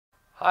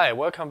Hi,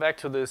 welcome back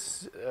to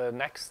this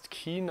next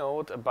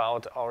keynote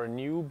about our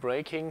new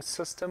braking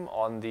system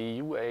on the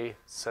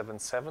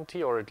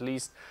UA770, or at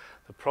least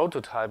the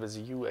prototype is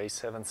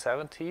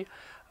UA770.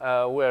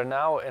 We're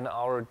now in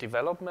our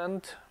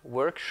development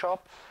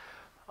workshop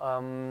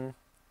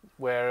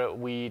where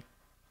we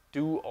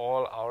do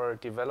all our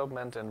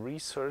development and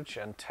research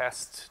and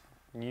test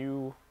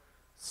new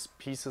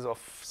pieces of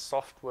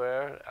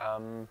software,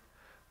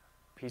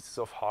 pieces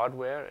of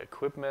hardware,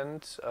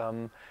 equipment.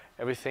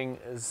 Everything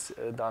is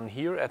done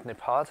here at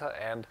NEPATA,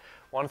 and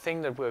one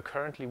thing that we're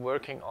currently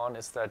working on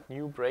is that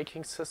new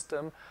braking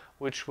system,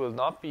 which will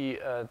not be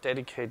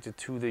dedicated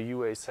to the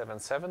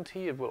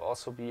UA770. It will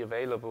also be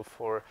available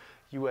for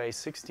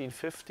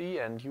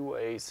UA1650 and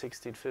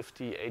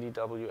UA1650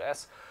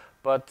 ADWS,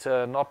 but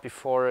not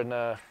before in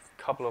a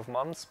couple of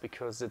months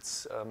because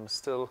it's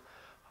still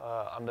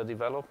under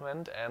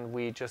development, and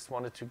we just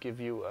wanted to give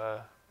you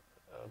a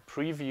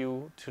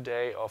preview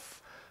today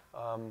of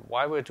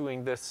why we're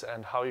doing this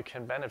and how you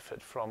can benefit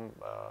from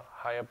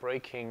higher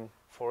braking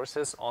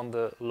forces on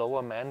the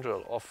lower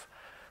mandrel of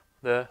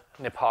the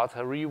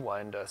NEPATA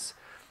rewinders.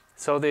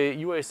 So the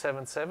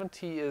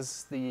UA770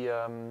 is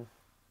the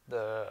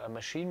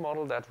machine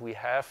model that we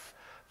have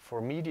for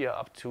media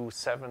up to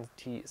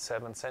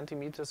 77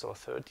 centimeters or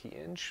 30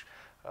 inch.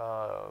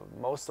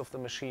 Most of the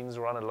machines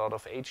run a lot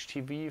of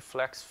HTV,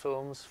 flex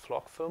films,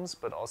 flock films,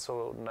 but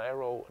also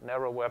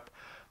narrow web,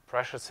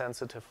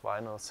 pressure-sensitive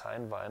vinyl,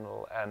 sine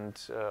vinyl, and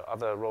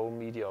other roll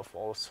media of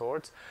all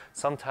sorts,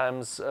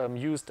 sometimes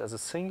used as a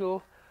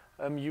single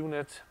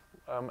unit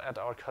at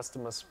our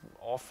customers,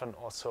 often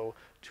also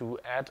to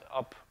add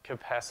up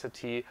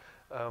capacity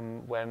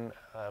when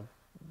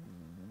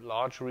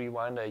large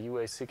rewinder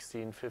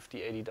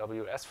UA1650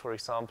 ADWS, for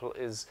example,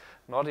 is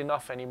not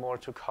enough anymore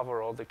to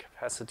cover all the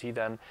capacity.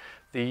 Then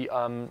the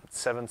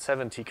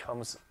 770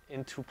 comes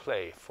into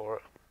play for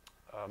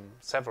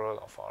several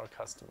of our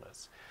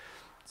customers.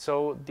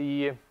 So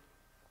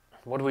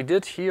what we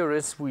did here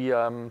is we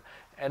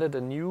added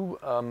a new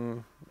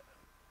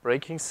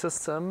braking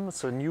system,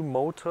 so a new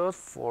motor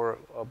for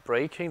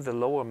braking the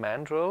lower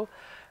mandrel,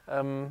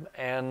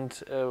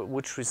 and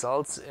which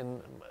results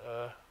in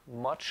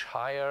much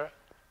higher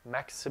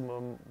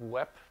maximum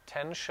web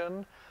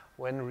tension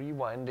when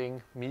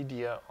rewinding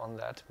media on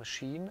that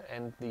machine.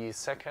 And the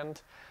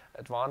second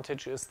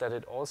advantage is that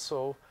it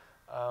also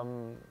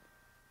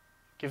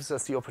gives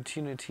us the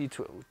opportunity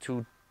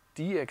to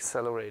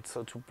de-accelerate,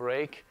 so to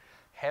brake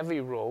heavy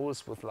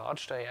rolls with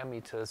large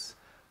diameters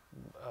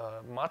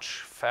much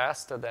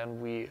faster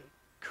than we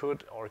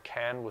could or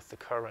can with the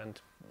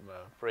current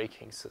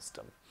braking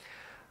system.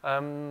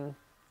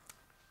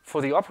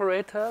 For the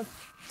operator,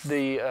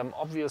 the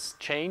obvious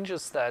change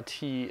is that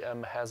he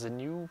has a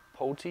new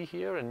poti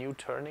here, a new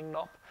turning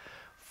knob,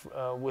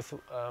 with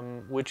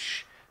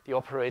which the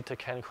operator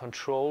can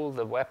control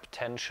the web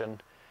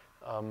tension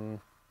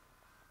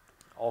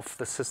of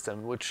the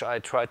system, which I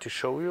try to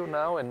show you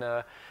now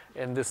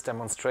in this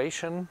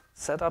demonstration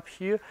setup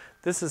here.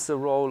 This is a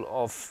roll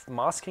of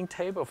masking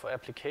tape, of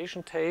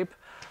application tape,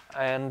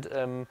 and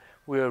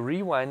we're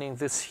rewinding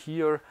this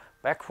here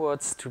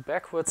backwards to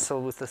backwards, so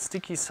with the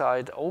sticky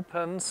side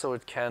open, so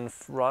it can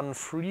run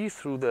free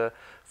through the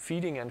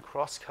feeding and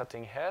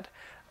cross-cutting head.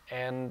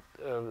 And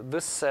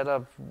this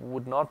setup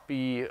would not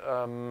be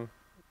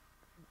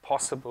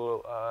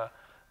possible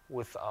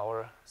with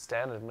our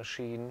standard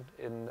machine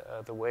in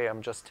the way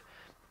I'm just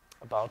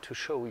about to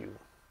show you.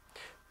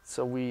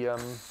 So we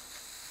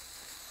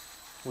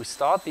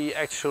start the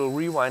actual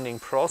rewinding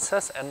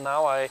process, and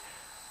now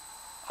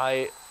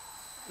I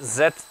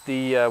set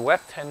the web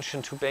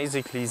tension to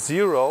basically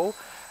 0,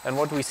 and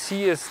what we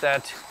see is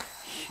that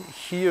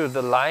here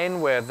the line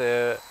where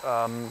the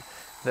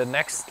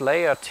next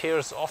layer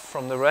tears off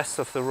from the rest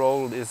of the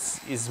roll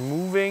is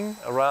moving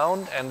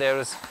around, and there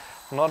is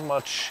not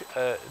much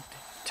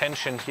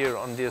tension here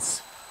on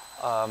this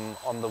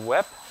on the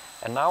web.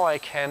 And now I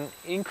can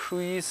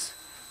increase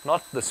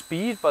not the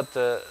speed but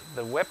the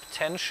web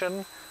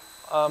tension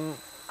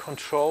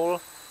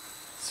control.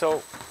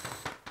 So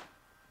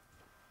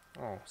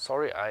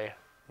sorry,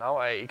 now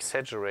I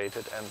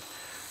exaggerated and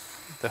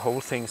the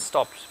whole thing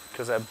stopped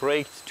because I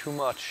braked too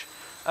much.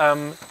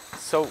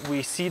 So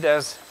we see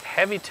there's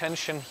heavy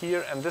tension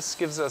here, and this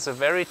gives us a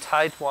very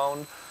tight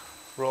wound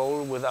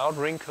roll without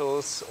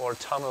wrinkles or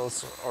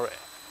tunnels or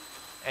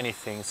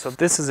anything. So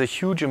this is a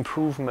huge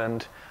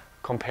improvement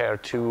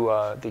compared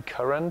to the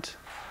current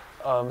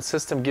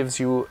system. Gives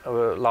you a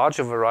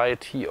larger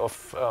variety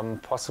of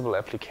possible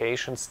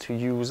applications to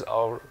use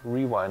our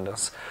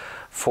rewinders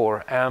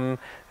for.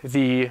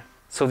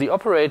 So the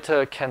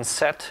operator can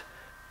set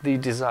the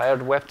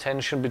desired web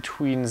tension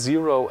between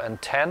 0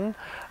 and 10,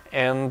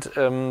 and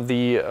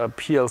the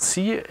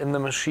PLC in the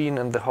machine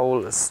and the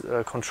whole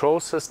control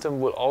system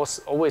will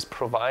always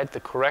provide the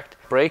correct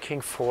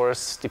braking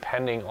force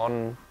depending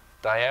on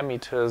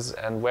diameters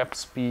and web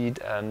speed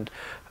and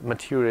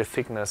material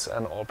thickness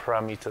and all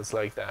parameters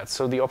like that.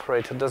 So the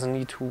operator doesn't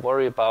need to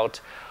worry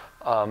about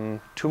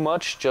too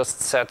much,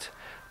 just set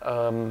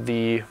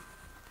the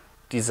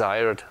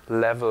desired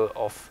level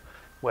of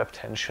web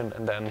tension,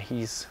 and then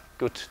he's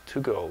good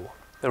to go.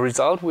 The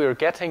result we're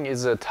getting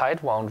is a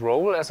tight wound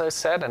roll, as I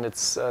said, and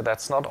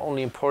that's not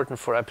only important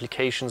for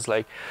applications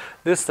like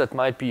this that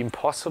might be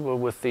impossible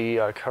with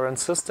the current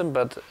system,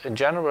 but in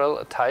general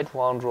a tight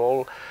wound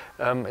roll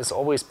is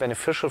always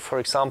beneficial. For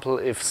example,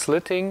 if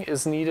slitting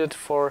is needed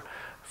for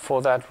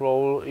that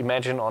roll,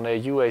 imagine on a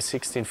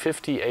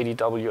UA1650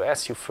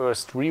 ADWS you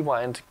first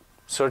rewind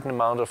a certain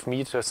amount of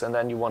meters and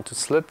then you want to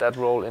slit that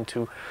roll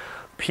into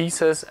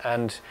pieces,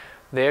 and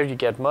there you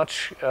get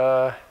much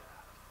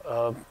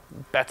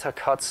better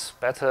cuts,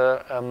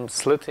 better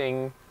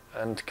slitting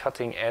and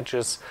cutting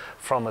edges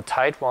from a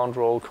tight wound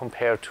roll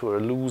compared to a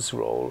loose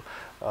roll,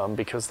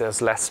 because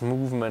there's less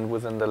movement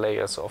within the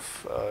layers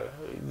of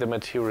the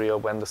material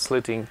when the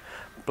slitting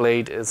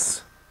blade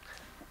is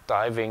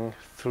diving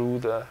through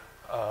the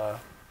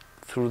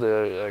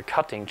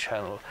cutting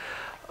channel.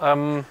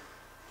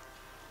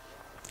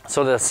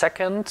 So the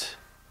second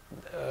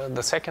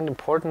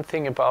important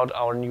thing about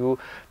our new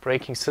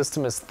braking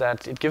system is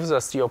that it gives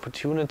us the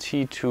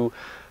opportunity to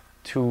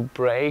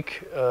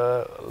brake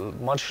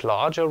much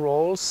larger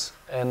rolls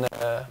in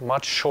a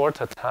much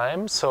shorter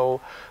time. So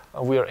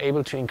we are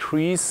able to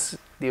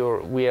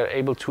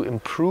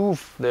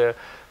improve the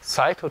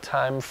cycle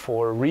time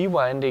for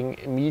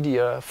rewinding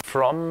media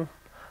from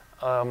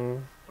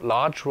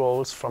large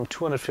rolls, from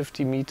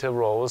 250 meter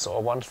rolls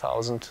or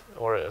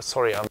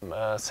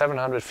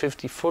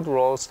 750 foot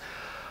rolls,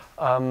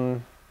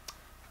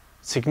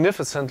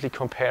 significantly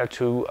compared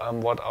to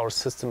what our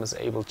system is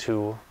able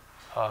to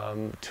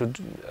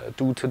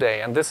do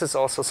today. And this is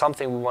also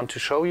something we want to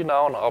show you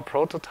now on our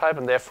prototype,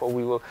 and therefore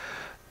we will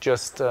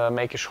just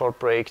make a short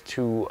break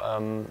to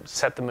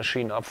set the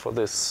machine up for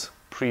this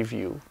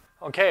preview.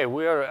 Okay,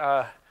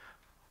 we're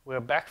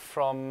back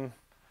from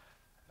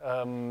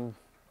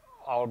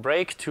our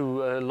break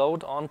to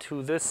load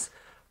onto this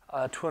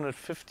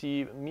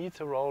 250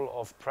 meter roll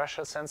of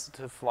pressure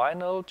sensitive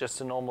vinyl, just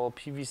a normal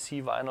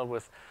PVC vinyl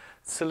with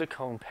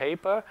silicone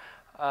paper,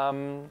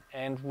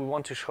 and we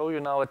want to show you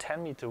now a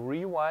 10 meter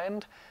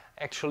rewind.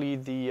 Actually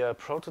the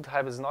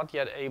prototype is not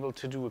yet able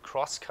to do a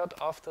crosscut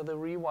after the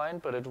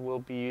rewind, but it will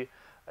be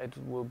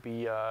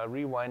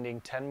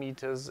rewinding 10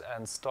 meters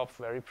and stop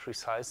very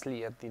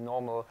precisely at the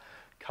normal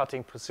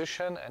cutting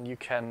position, and you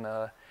can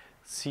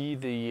see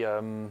the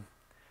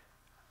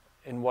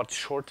in what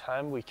short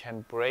time we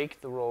can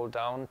break the roll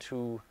down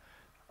to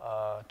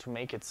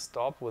make it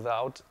stop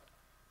without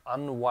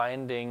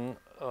unwinding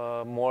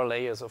more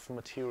layers of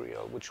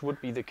material, which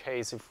would be the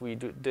case if we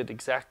did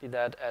exactly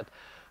that at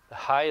the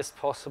highest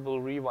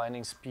possible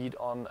rewinding speed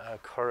on a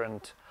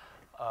current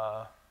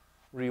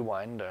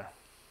rewinder.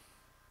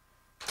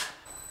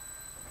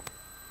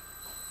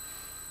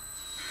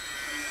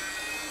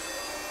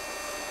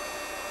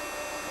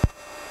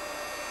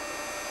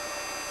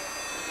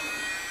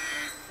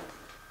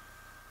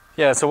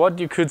 Yeah, so what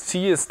you could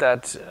see is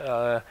that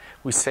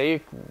we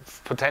save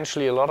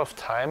potentially a lot of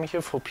time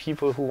here for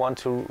people who want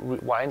to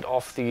wind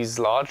off these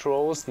large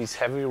rolls, these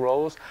heavy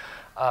rolls.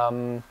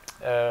 And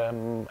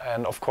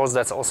of course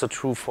that's also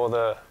true for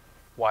the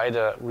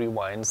wider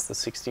rewinds, the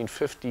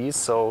 1650s.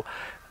 So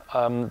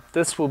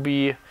this will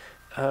be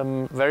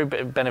very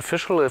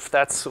beneficial if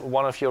that's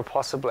one of your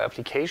possible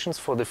applications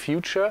for the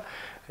future.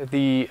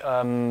 The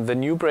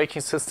new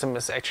braking system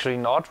is actually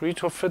not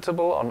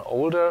retrofittable on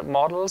older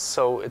models,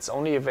 so it's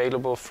only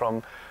available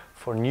for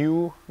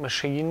new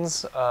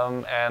machines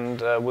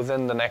and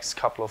within the next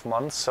couple of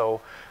months. So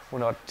we're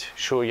not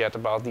sure yet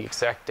about the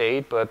exact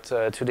date, but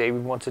today we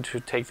wanted to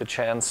take the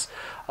chance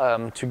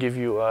to give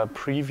you a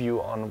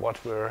preview on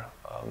what we're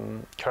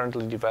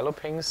currently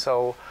developing.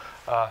 So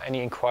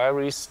any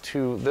inquiries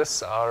to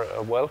this are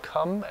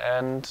welcome,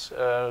 and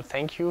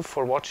thank you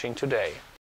for watching today.